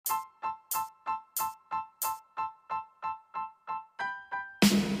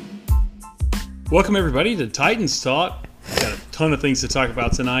Welcome, everybody, to Titans Talk. Got a ton of things to talk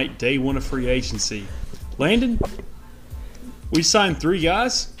about tonight. Day one of free agency. Landon, we signed three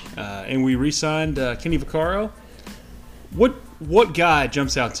guys, and we re-signed Kenny Vaccaro. What guy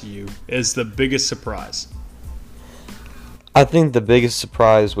jumps out to you as the biggest surprise? I think the biggest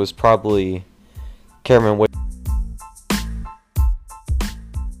surprise was probably Cameron Wake,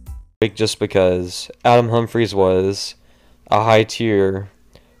 just because Adam Humphries was a high-tier.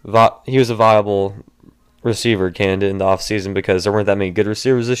 He was a viable receiver candidate in the offseason because there weren't that many good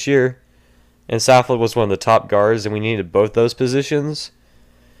receivers this year. And Saffold was one of the top guards, and we needed both those positions.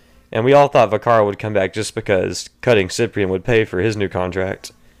 And we all thought Vaccaro would come back just because cutting Cyprien would pay for his new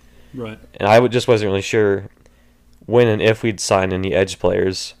contract. Right. And I just wasn't really sure when and if we'd sign any edge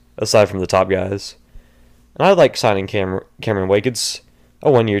players, aside from the top guys. And I like signing Cameron Wake. It's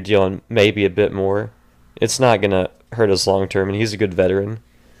a one-year deal and maybe a bit more. It's not going to hurt us long-term, and he's a good veteran.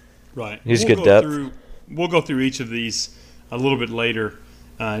 Right. He's good depth. We'll go through each of these a little bit later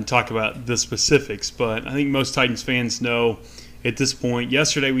and talk about the specifics. But I think most Titans fans know at this point.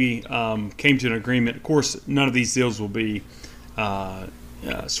 Yesterday we came to an agreement. Of course, none of these deals will be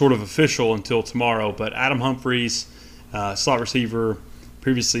sort of official until tomorrow. But Adam Humphries, slot receiver,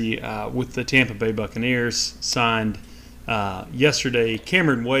 previously with the Tampa Bay Buccaneers, signed yesterday.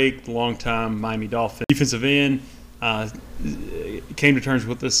 Cameron Wake, the longtime Miami Dolphins defensive end, came to terms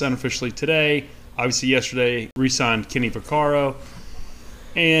with this unofficially today. Obviously, yesterday, re-signed Kenny Vaccaro.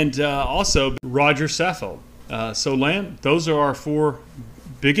 And also Roger Saffold. So, Lamb, those are our four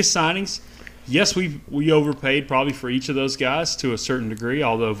biggest signings. Yes, we overpaid probably for each of those guys to a certain degree,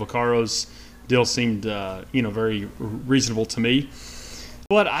 although Vaccaro's deal seemed very reasonable to me.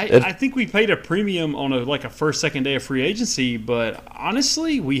 But I think we paid a premium on a first, second day of free agency. But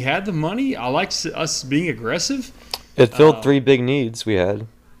honestly, we had the money. I liked us being aggressive. It filled three big needs we had.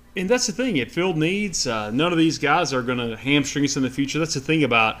 And that's the thing. It filled needs. None of these guys are going to hamstring us in the future. That's the thing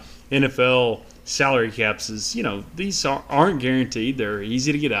about NFL salary caps is, these aren't guaranteed. They're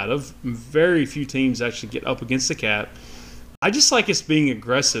easy to get out of. Very few teams actually get up against the cap. I just like us being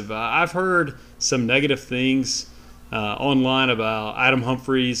aggressive. I've heard some negative things online about Adam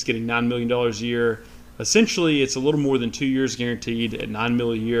Humphries getting $9 million a year. Essentially, it's a little more than 2 years guaranteed at $9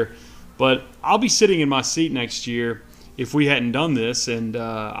 million a year. But I'll be sitting in my seat next year if we hadn't done this, and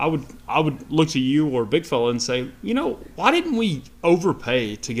I would look to you or Big Fella and say, why didn't we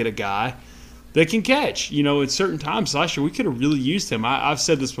overpay to get a guy that can catch? At certain times last year, we could have really used him. I've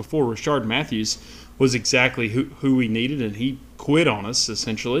said this before. Rashard Matthews was exactly who we needed, and he quit on us,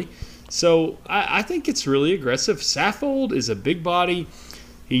 essentially. So I think it's really aggressive. Saffold is a big body.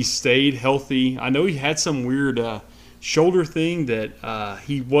 He stayed healthy. I know he had some weird shoulder thing that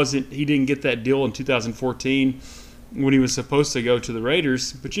he didn't get that deal in 2014 when he was supposed to go to the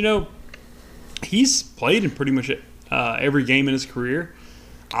Raiders. But, he's played in pretty much every game in his career.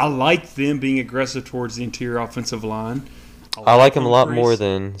 I like them being aggressive towards the interior offensive line. I like him a lot more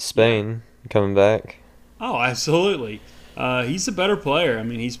than Spain coming back. Oh, absolutely. He's a better player. I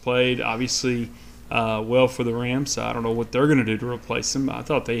mean, he's played, obviously, well for the Rams. I don't know what they're going to do to replace him. I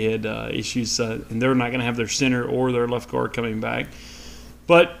thought they had issues, and they're not going to have their center or their left guard coming back.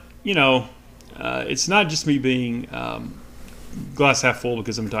 But, it's not just me being glass half full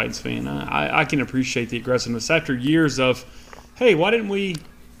because I'm a Titans fan. I can appreciate the aggressiveness. After years of, hey, why didn't we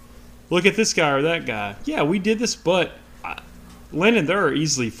look at this guy or that guy? Yeah, we did this, but, Landon, there are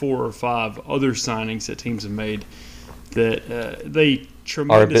easily 4 or 5 other signings that teams have made that they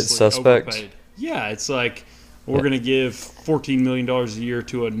tremendously are a bit suspect. Overpaid. Yeah, it's like we're going to give $14 million a year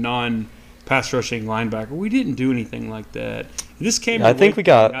to a non-pass rushing linebacker. We didn't do anything like that. This came. I think we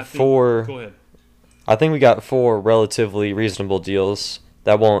got 4. Go ahead. I think we got 4 relatively reasonable deals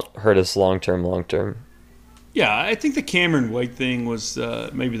that won't hurt us long term. Yeah, I think the Cameron Wake thing was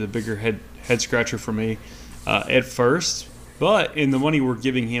maybe the bigger head scratcher for me at first. But in the money we're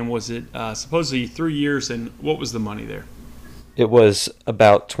giving him, was it supposedly 3 years, and what was the money there? It was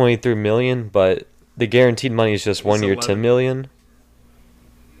about $23 million, but the guaranteed money is just 1 year, $10 million.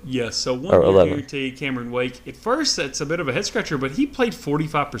 Yes, so 1 year 11. guaranteed Cameron Wake. At first, that's a bit of a head scratcher, but he played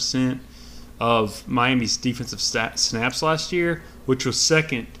 45% of Miami's defensive snaps last year, which was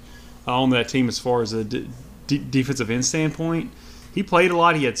second on that team as far as a defensive end standpoint. He played a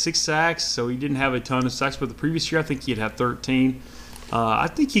lot. He had 6 sacks, so he didn't have a ton of sacks. But the previous year, I think he'd have 13. I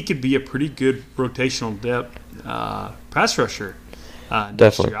think he could be a pretty good rotational depth pass rusher.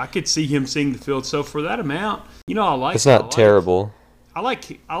 Definitely. Year. I could see him seeing the field. So for that amount, I like. It's not terrible. I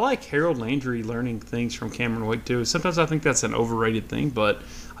like Harold Landry learning things from Cameron Wake too. Sometimes I think that's an overrated thing, but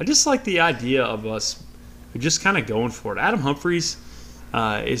I just like the idea of us just kind of going for it. Adam Humphries,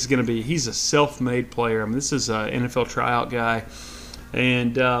 is going to be. He's a self-made player. I mean, this is an NFL tryout guy,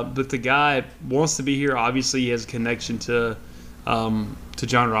 and but the guy wants to be here. Obviously, he has a connection to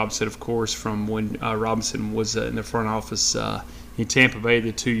John Robinson, of course, from when Robinson was in the front office in Tampa Bay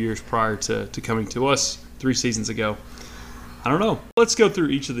the 2 years prior to coming to us 3 seasons ago. I don't know. Let's go through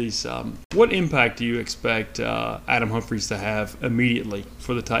each of these. What impact do you expect Adam Humphries to have immediately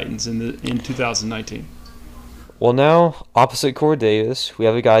for the Titans in 2019? Well, now, opposite Corey Davis, we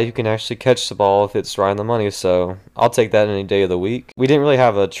have a guy who can actually catch the ball if it's right on the money, so I'll take that any day of the week. We didn't really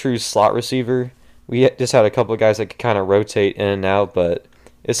have a true slot receiver. We just had a couple of guys that could kind of rotate in and out, but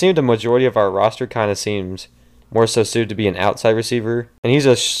it seemed the majority of our roster kind of seemed more so suited to be an outside receiver. And he's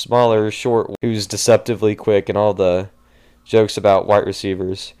a smaller, short, who's deceptively quick and all the jokes about wide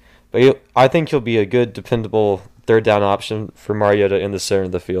receivers. But I think he'll be a good, dependable third down option for Mariota in the center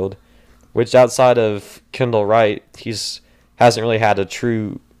of the field, which outside of Kendall Wright, hasn't really had a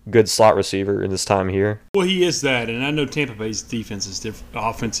true good slot receiver in his time here. Well, he is that, and I know Tampa Bay's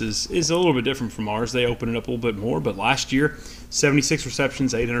offense is a little bit different from ours. They open it up a little bit more, but last year, 76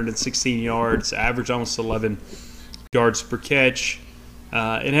 receptions, 816 yards, averaged almost 11 yards per catch,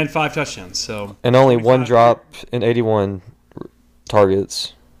 and had 5 touchdowns. So and only one drop in 81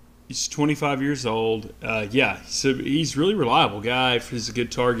 targets. He's 25 years old. So he's a really reliable guy. He's a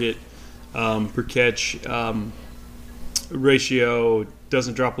good target per catch ratio.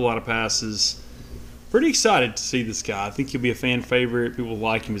 Doesn't drop a lot of passes. Pretty excited to see this guy. I think he'll be a fan favorite. People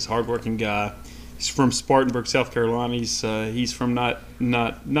like him. He's a hardworking guy. He's from Spartanburg, South Carolina. He's from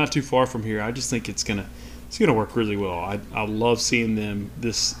not too far from here. I just think it's gonna work really well. I love seeing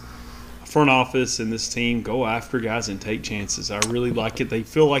this front office and this team go after guys and take chances. I really like it. They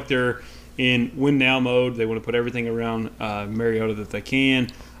feel like they're in win now mode. They want to put everything around Mariota that they can.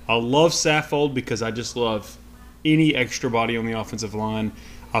 I love Saffold because I just love any extra body on the offensive line.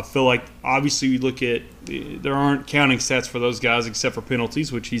 I feel like, obviously, you look at – there aren't counting stats for those guys except for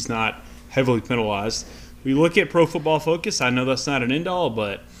penalties, which he's not heavily penalized. We look at Pro Football Focus. I know that's not an end-all,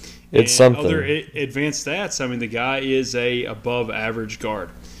 but it's something. Other advanced stats, I mean, the guy is a above-average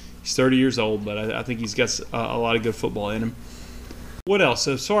guard. He's 30 years old, but I think he's got a lot of good football in him. What else?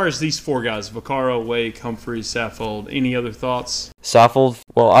 As far as these 4 guys, Vaccaro, Wake, Humphries, Saffold, any other thoughts? Saffold,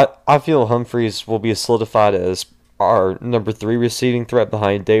 well, I feel Humphries will be solidified as our number 3 receiving threat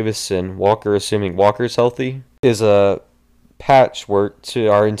behind Davis and Walker, assuming Walker's healthy, is a patchwork to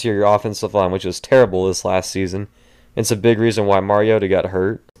our interior offensive line, which was terrible this last season. It's a big reason why Mariota got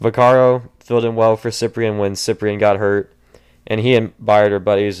hurt. Vaccaro filled in well for Cyprien when Cyprien got hurt, and he and Byard are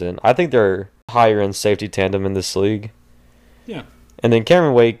buddies, and I think they're higher in safety tandem in this league. Yeah. And then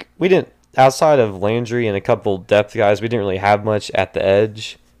Cameron Wake, we didn't, outside of Landry and a couple depth guys, we didn't really have much at the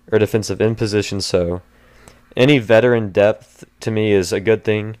edge or defensive end position, so any veteran depth to me is a good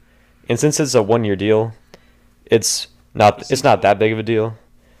thing. And since it's a 1-year deal, it's not that big of a deal.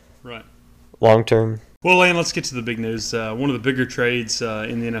 Right. Long term. Well, Lane, let's get to the big news. One of the bigger trades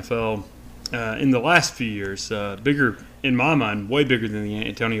in the NFL in the last few years, bigger in my mind, way bigger than the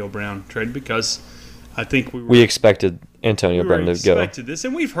Antonio Brown trade, because I think we expected Antonio Brown to go. We expected this,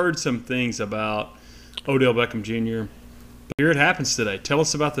 and we've heard some things about Odell Beckham Jr. But here it happens today. Tell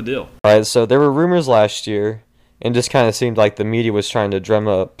us about the deal. All right, so there were rumors last year, and just kind of seemed like the media was trying to drum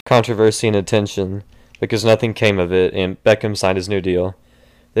up controversy and attention because nothing came of it, and Beckham signed his new deal.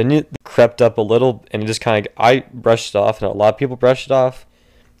 Then it crept up a little, and it just kind of, I brushed it off, and a lot of people brushed it off,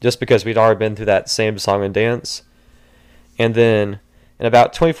 just because we'd already been through that same song and dance. And then, in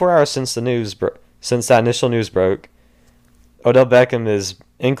about 24 hours since that initial news broke, Odell Beckham is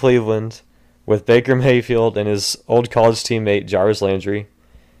in Cleveland with Baker Mayfield and his old college teammate Jarvis Landry.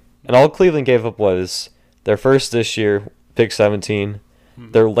 And all Cleveland gave up was their first this year, pick 17,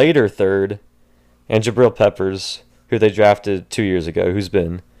 their later third, and Jabril Peppers, who they drafted 2 years ago, who's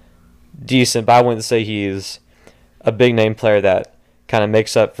been decent, but I wouldn't say he's a big-name player that kind of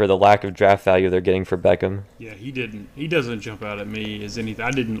makes up for the lack of draft value they're getting for Beckham. Yeah, he doesn't jump out at me as anything.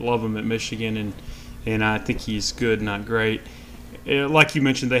 I didn't love him at Michigan, and I think he's good, not great. Like you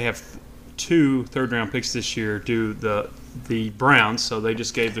mentioned, they have 2 third-round picks this year due the Browns, so they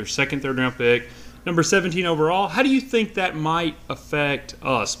just gave their second third-round pick, number 17 overall. How do you think that might affect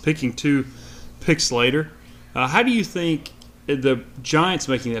us, picking 2 picks later? How do you think the Giants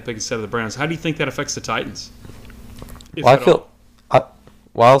making that pick instead of the Browns, how do you think that affects the Titans?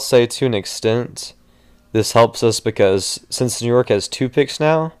 I'll say to an extent, this helps us because since New York has 2 picks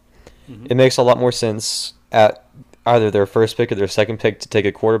now, it makes a lot more sense at either their first pick or their second pick to take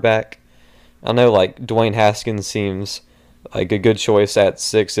a quarterback. I know, like, Dwayne Haskins seems like a good choice at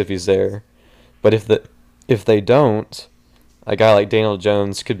 6 if he's there. But if they don't, A guy like Daniel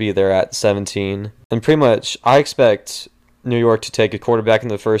Jones could be there at 17. And pretty much, I expect New York to take a quarterback in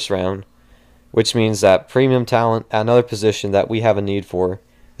the first round, which means that premium talent at another position that we have a need for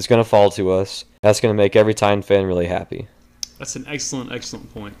is going to fall to us. That's going to make every Titan fan really happy. That's an excellent,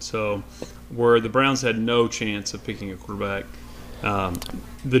 excellent point. So, where the Browns had no chance of picking a quarterback,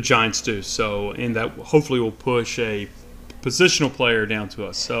 the Giants do. So, and that hopefully will push a positional player down to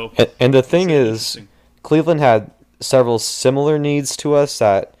us. So, and the thing is, Cleveland had several similar needs to us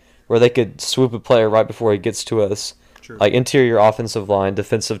that where they could swoop a player right before he gets to us. True. Like interior offensive line,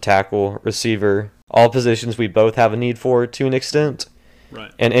 defensive tackle, receiver, all positions we both have a need for to an extent.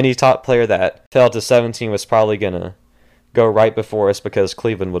 Right. And any top player that fell to 17 was probably going to go right before us because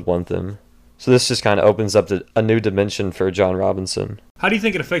Cleveland would want them. So this just kind of opens up a new dimension for John Robinson. How do you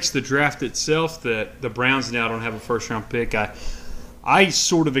think it affects the draft itself that the Browns now don't have a first-round pick? I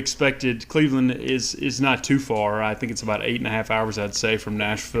sort of expected Cleveland is not too far. I think it's about 8.5 hours, I'd say, from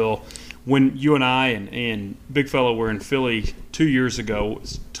Nashville. When you and I and Big Fella were in Philly 2 years ago,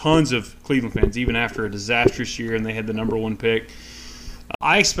 tons of Cleveland fans, even after a disastrous year and they had the number one pick.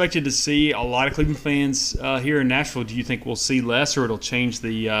 I expected to see a lot of Cleveland fans here in Nashville. Do you think we'll see less, or it'll change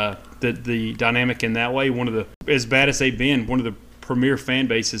the dynamic in that way? As bad as they've been, one of the premier fan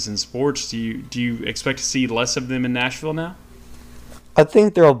bases in sports. Do you expect to see less of them in Nashville now? I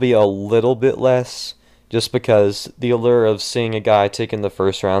think there'll be a little bit less, just because the allure of seeing a guy taken the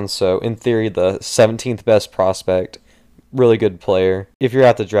first round. So in theory, the 17th best prospect, really good player. If you're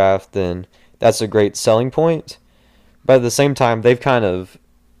at the draft, then that's a great selling point. But at the same time,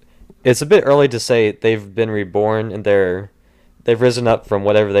 it's a bit early to say they've been reborn and they've risen up from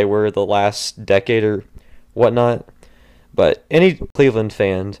whatever they were the last decade or whatnot. But any Cleveland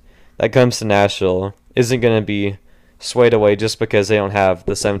fan that comes to Nashville isn't going to be swayed away just because they don't have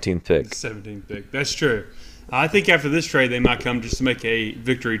the 17th pick. The 17th pick. That's true. I think after this trade, they might come just to make a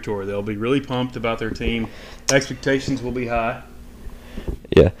victory tour. They'll be really pumped about their team. Expectations will be high.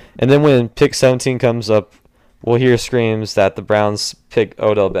 Yeah. And then when pick 17 comes up, we'll hear screams that the Browns pick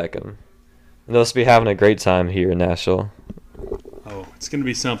Odell Beckham. And they'll be having a great time here in Nashville. Oh, it's going to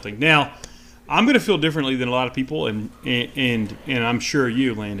be something. Now, I'm going to feel differently than a lot of people, and I'm sure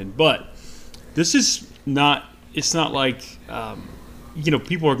you, Landon. But this is not. It's not like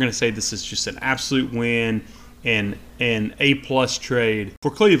people are going to say this is just an absolute win and an A-plus trade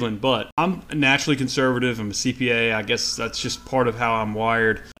for Cleveland. But I'm naturally conservative. I'm a CPA. I guess that's just part of how I'm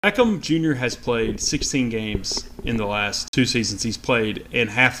wired. Beckham Jr. has played 16 games in the last 2 seasons. He's played in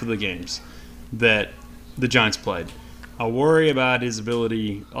half of the games that the Giants played. I worry about his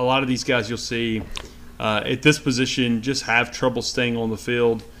ability. A lot of these guys you'll see at this position just have trouble staying on the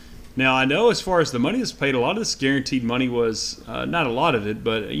field. Now, I know as far as the money that's paid, a lot of this guaranteed money was, not a lot of it,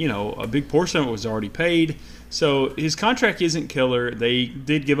 but, a big portion of it was already paid. So his contract isn't killer. They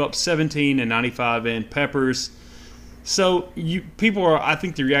did give up 17 and 95 and Peppers. So I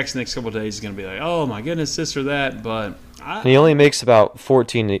think the reaction the next couple of days is going to be like, oh my goodness, this or that. But he only makes about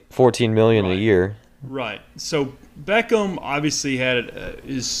 $14 million a year. Right. So Beckham obviously had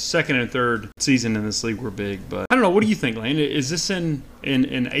his second and third season in this league were big, but I don't know. What do you think, Lane? Is this an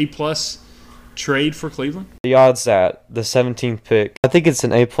A-plus trade for Cleveland? The odds at the 17th pick, I think it's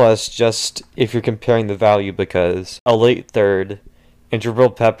an A-plus just if you're comparing the value, because a late third and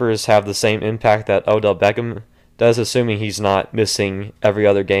Jabril Peppers have the same impact that Odell Beckham does, assuming he's not missing every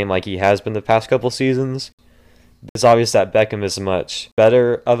other game like he has been the past couple seasons. It's obvious that Beckham is much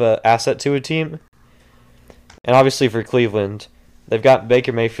better of an asset to a team. And obviously for Cleveland, they've got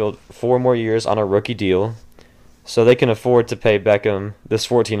Baker Mayfield 4 more years on a rookie deal, so they can afford to pay Beckham this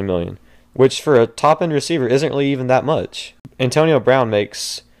 $14 million, which for a top-end receiver isn't really even that much. Antonio Brown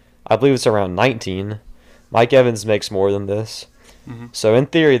makes, I believe it's around 19. Mike Evans makes more than this. Mm-hmm. So in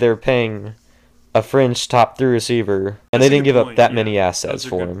theory, they're paying a fringe top 3 receiver, and they didn't give up that many assets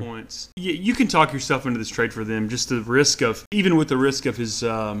for him. Points. You can talk yourself into this trade for them. Just the risk of, even with the risk of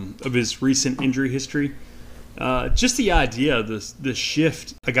his recent injury history. Just the idea, the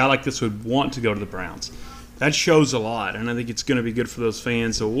shift a guy like this would want to go to the Browns, that shows a lot, and I think it's going to be good for those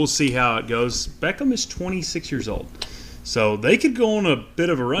fans. So we'll see how it goes. Beckham is 26 years old, so they could go on a bit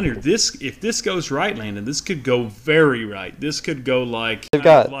of a run here. If this goes right, Landon, this could go very right. This could go like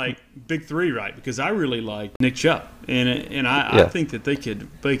Big 3 right, because I really like Nick Chubb, and I think that they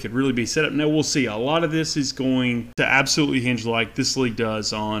could really be set up. Now we'll see. A lot of this is going to absolutely hinge, like this league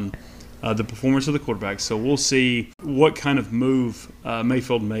does, on the performance of the quarterback. So we'll see what kind of move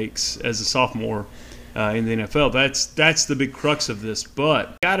Mayfield makes as a sophomore in the NFL. That's the big crux of this.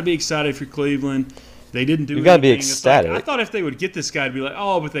 But got to be excited for Cleveland. They didn't do You got to be anything. It's like, ecstatic. I thought if they would get this guy to be like,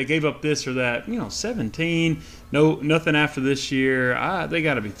 oh, but they gave up this or that. 17, nothing after this year. They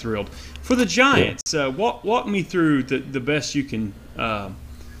got to be thrilled. For the Giants, walk me through the best you can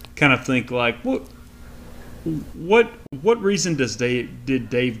kind of think. Like what reason did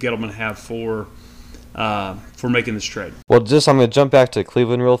Dave Gettleman have for making this trade? Well, I'm going to jump back to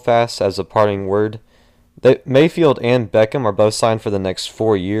Cleveland real fast as a parting word. Mayfield and Beckham are both signed for the next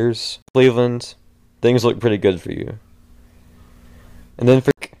 4 years. Cleveland, things look pretty good for you. And then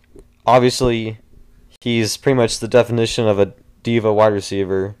obviously, he's pretty much the definition of a diva wide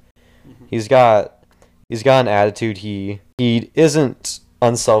receiver. He's got an attitude. He isn't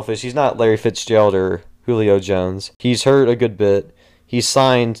unselfish. He's not Larry Fitzgerald or Julio Jones. He's hurt a good bit. He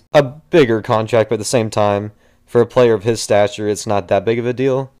signed a bigger contract, but at the same time, for a player of his stature, it's not that big of a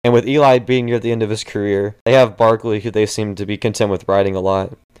deal. And with Eli being near the end of his career, they have Barkley, who they seem to be content with riding a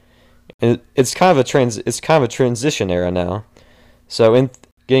lot. And it's kind of a transition era now. So in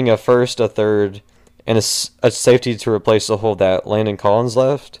getting a first, a third, and a safety to replace the hole that Landon Collins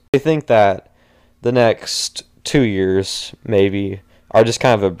left, I think that the next 2 years maybe are just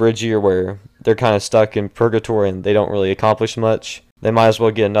kind of a bridge year where they're kind of stuck in purgatory and they don't really accomplish much. They might as well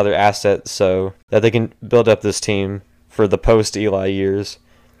get another asset so that they can build up this team for the post-Eli years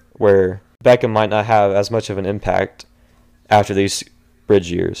where Beckham might not have as much of an impact after these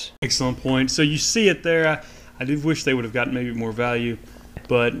bridge years. Excellent point. So you see it there. I did wish they would have gotten maybe more value.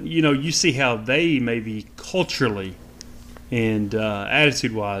 But, you see how they maybe culturally and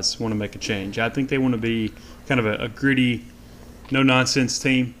attitude-wise want to make a change. I think they want to be kind of a gritty, no-nonsense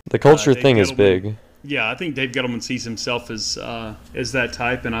team. The culture thing is big. Yeah, I think Dave Gettleman sees himself as that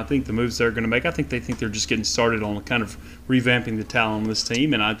type, and I think the moves they're going to make, I think they think they're just getting started on kind of revamping the talent on this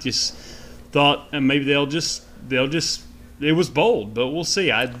team, and I just thought and maybe they'll just it was bold, but we'll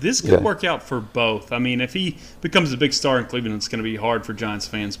see. This could work out for both. I mean, if he becomes a big star in Cleveland, it's going to be hard for Giants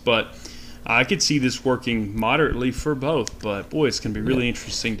fans, but I could see this working moderately for both. But boy, it's going to be really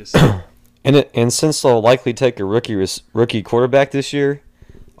interesting to see. And since they'll likely take a rookie quarterback this year,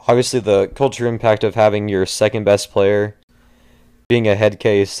 obviously the culture impact of having your second best player being a head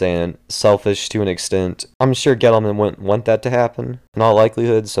case and selfish to an extent, I'm sure Gettleman wouldn't want that to happen in all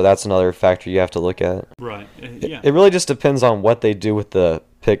likelihood, so that's another factor you have to look at. Right. Yeah. It really just depends on what they do with the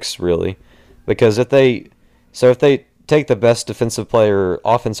picks, really. Because if they take the best defensive player or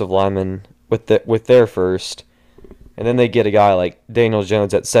offensive lineman with their first, and then they get a guy like Daniel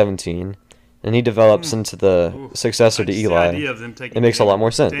Jones at 17, and he develops into the successor to Eli, the idea of them taking it makes a lot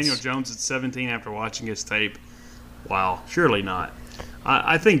more sense. Daniel Jones at 17 after watching his tape, wow, surely not.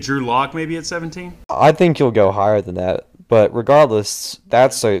 I think Drew Lock maybe at 17. I think he'll go higher than that. But regardless,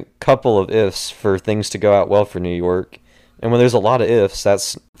 that's a couple of ifs for things to go out well for New York. And when there's a lot of ifs,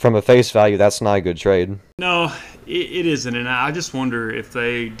 that's from a face value, that's not a good trade. No, it isn't. And I just wonder if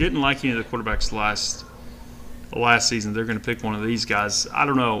they didn't like any of the quarterbacks last season, they're going to pick one of these guys. I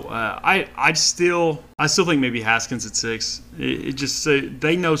don't know. I still think maybe Haskins at 6. It just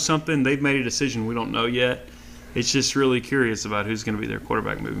they know something. They've made a decision we don't know yet. It's just really curious about who's going to be their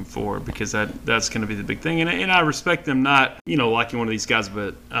quarterback moving forward because that's going to be the big thing. And I respect them not liking one of these guys,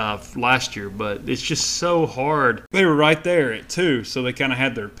 but last year. But it's just so hard. They were right there at 2, so they kind of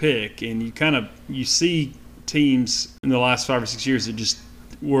had their pick. And you see teams in the last 5 or 6 years that just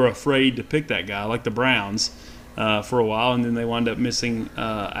were afraid to pick that guy, like the Browns. For a while, and then they wind up missing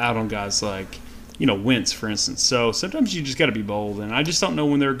out on guys like, Wentz, for instance. So sometimes you just got to be bold, and I just don't know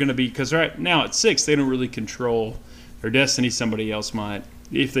when they're going to be, because right now at 6, they don't really control their destiny. Somebody else might,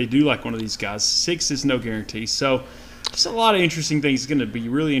 if they do like one of these guys. 6 is no guarantee. So just a lot of interesting things. It's going to be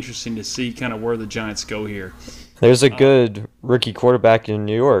really interesting to see kind of where the Giants go here. There's a good rookie quarterback in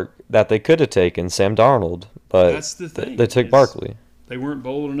New York that they could have taken, Sam Darnold, but that's the thing. They took Barkley. They weren't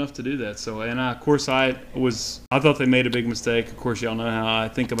bold enough to do that. So, and of course, I thought they made a big mistake. Of course, y'all know how I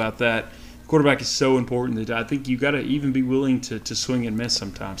think about that. Quarterback is so important that I think you got to even be willing to swing and miss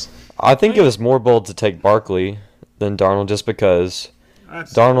sometimes. I think it was more bold to take Barkley than Darnold, just because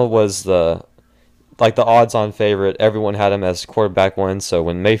Darnold was the odds-on favorite. Everyone had him as quarterback 1. So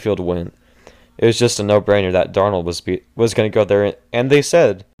when Mayfield went, it was just a no-brainer that Darnold was going to go there. And they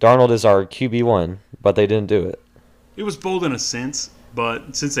said Darnold is our QB1, but they didn't do it. It was bold in a sense.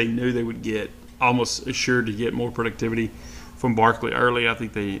 But since they knew they would get almost assured to get more productivity from Barkley early, I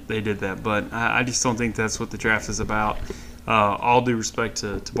think they did that. But I just don't think that's what the draft is about. All due respect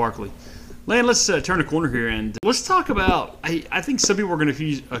to Barkley. Land, let's turn a corner here and let's talk about I think some people are going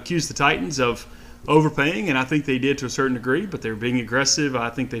to accuse the Titans of overpaying, and I think they did to a certain degree, but they're being aggressive. I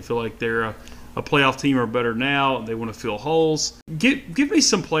think they feel like they're a playoff team or better now. They want to fill holes. Give me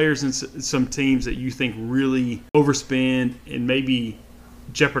some players and some teams that you think really overspend and maybe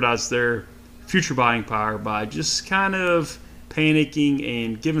jeopardize their future buying power by just kind of panicking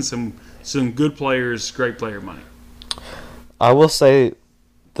and giving some good players great player money. I will say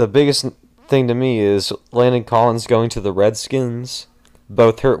the biggest thing to me is Landon Collins going to the Redskins.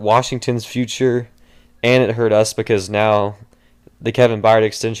 Both hurt Washington's future, and it hurt us because now the Kevin Byard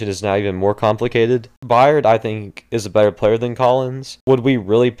extension is now even more complicated. Byard, I think, is a better player than Collins. Would we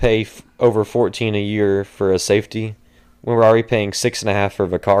really pay over $14 a year for a safety when we're already paying $6.5 for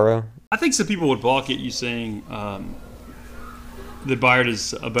Vaccaro? I think some people would balk at you saying that Byard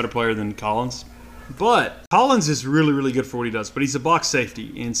is a better player than Collins. But Collins is really, really good for what he does. But he's a box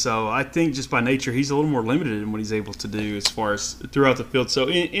safety. And so I think just by nature, he's a little more limited in what he's able to do as far as throughout the field. So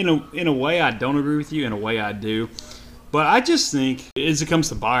in a way, I don't agree with you. In a way, I do. But I just think, as it comes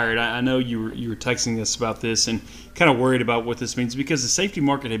to Byard, I know you were texting us about this and kind of worried about what this means because the safety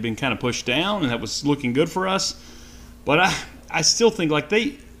market had been kind of pushed down and that was looking good for us. But I still think like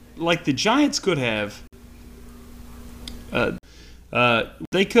the Giants could have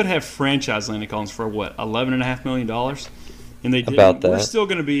they could have franchised Landon Collins for what, $11.5 million, and they did. About that. We're still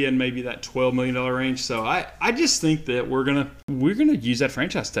going to be in maybe that $12 million range. So I just think that we're gonna use that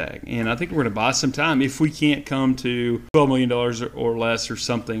franchise tag, and I think we're gonna buy some time if we can't come to $12 million or less or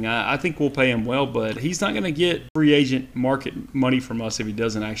something. I think we'll pay him well, but he's not going to get free agent market money from us if he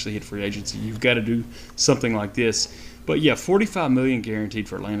doesn't actually hit free agency. You've got to do something like this. But yeah, $45 million guaranteed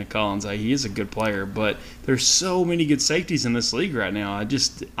for Landon Collins. He is a good player, but there's so many good safeties in this league right now.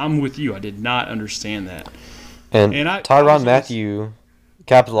 I'm with you. I did not understand that. And Tyrann Mathieu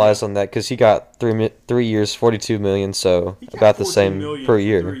capitalized on that because he got 3 years, $42 million, so about the same per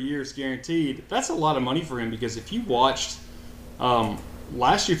year. 3 years guaranteed. That's a lot of money for him because if you watched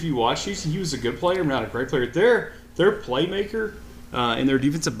last year, he was a good player, not a great player. Their playmaker in their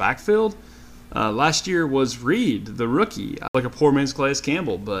defensive backfield. Last year was Reed, the rookie, like a poor man's Calais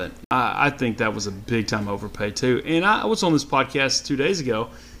Campbell, but I think that was a big-time overpay too. And I was on this podcast 2 days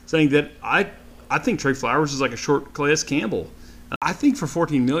ago saying that I think Trey Flowers is like a short Calais Campbell. I think for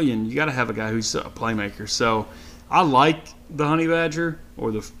 $14 million, you got to have a guy who's a playmaker. So I like the Honey Badger,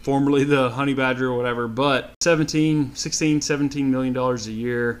 or formerly the Honey Badger or whatever, but $17 million a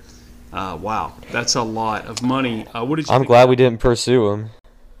year, wow, that's a lot of money. What did you I'm think glad we didn't pursue him.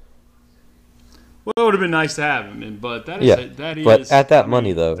 Well, it would have been nice to have him, but that is at that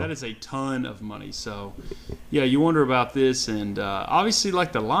money though, that is a ton of money. So, yeah, you wonder about this, and obviously,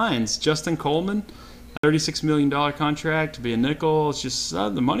 like the Lions, Justin Coleman, $36 million contract to be a nickel. It's just the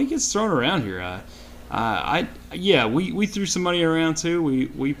money gets thrown around here. We threw some money around too.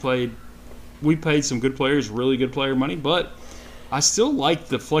 We paid some good players really good player money, but I still like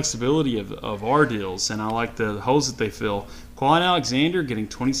the flexibility of our deals, and I like the holes that they fill. Quan Alexander getting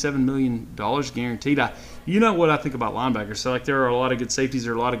 $27 million guaranteed. You know what I think about linebackers. So, like, there are a lot of good safeties.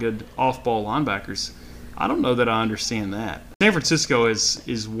 There are a lot of good off-ball linebackers. I don't know that I understand that. San Francisco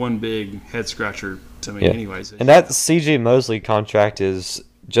is one big head-scratcher to me anyways. And that C.J. Mosley contract is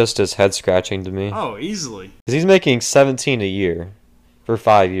just as head-scratching to me. Oh, easily. Because he's making $17 a year for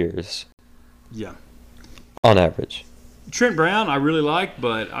 5 years. Yeah. On average. Trent Brown, I really like,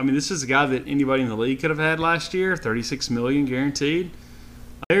 but I mean, this is a guy that anybody in the league could have had last year. $36 million guaranteed.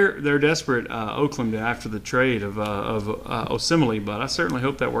 They're desperate, Oakland, after the trade of Osemele, but I certainly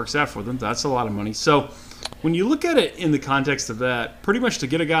hope that works out for them. That's a lot of money. So when you look at it in the context of that, pretty much to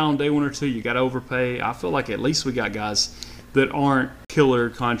get a guy on day one or two, you got to overpay. I feel like at least we got guys that aren't killer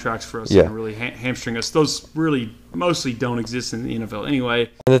contracts for us and really hamstring us. Those really mostly don't exist in the NFL anyway.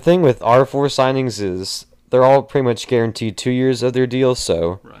 And the thing with our 4 signings is they're all pretty much guaranteed 2 years of their deal,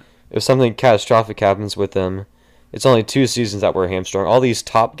 so if something catastrophic happens with them, it's only 2 seasons that we're hamstrung. All these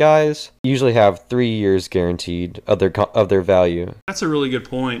top guys usually have 3 years guaranteed of their value. That's a really good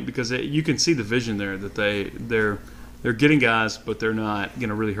point because you can see the vision there that they're getting guys, but they're not going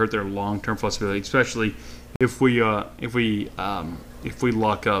to really hurt their long-term flexibility, especially if we lock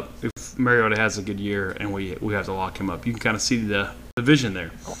up. If Mariota has a good year and we have to lock him up, you can kind of see the vision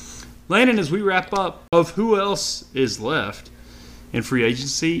there. Landon, as we wrap up, of who else is left in free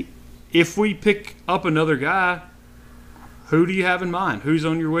agency, if we pick up another guy, who do you have in mind? Who's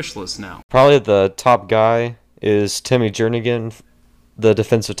on your wish list now? Probably the top guy is Timmy Jernigan, the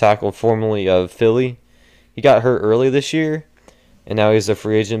defensive tackle formerly of Philly. He got hurt early this year, and now he's a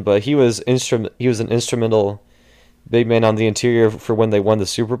free agent, but he was an instrumental big man on the interior for when they won the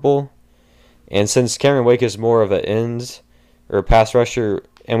Super Bowl. And since Cameron Wake is more of an end or a pass rusher,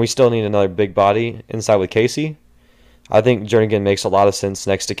 and we still need another big body inside with Casey, I think Jernigan makes a lot of sense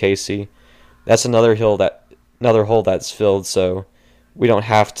next to Casey. that's another hole that's filled. So we don't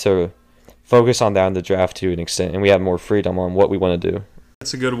have to focus on that in the draft to an extent, and we have more freedom on what we want to do.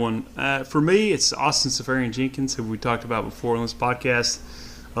 That's a good one. For me, it's Austin Seferian-Jenkins, who we talked about before on this podcast.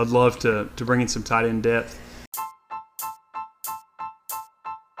 I'd love to bring in some tight end depth.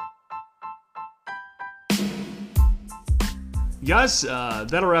 Guys,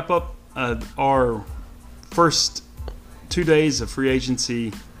 that'll wrap up our first 2 days of free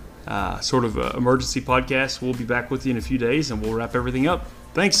agency sort of emergency podcast. We'll be back with you in a few days, and we'll wrap everything up.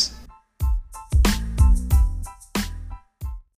 Thanks.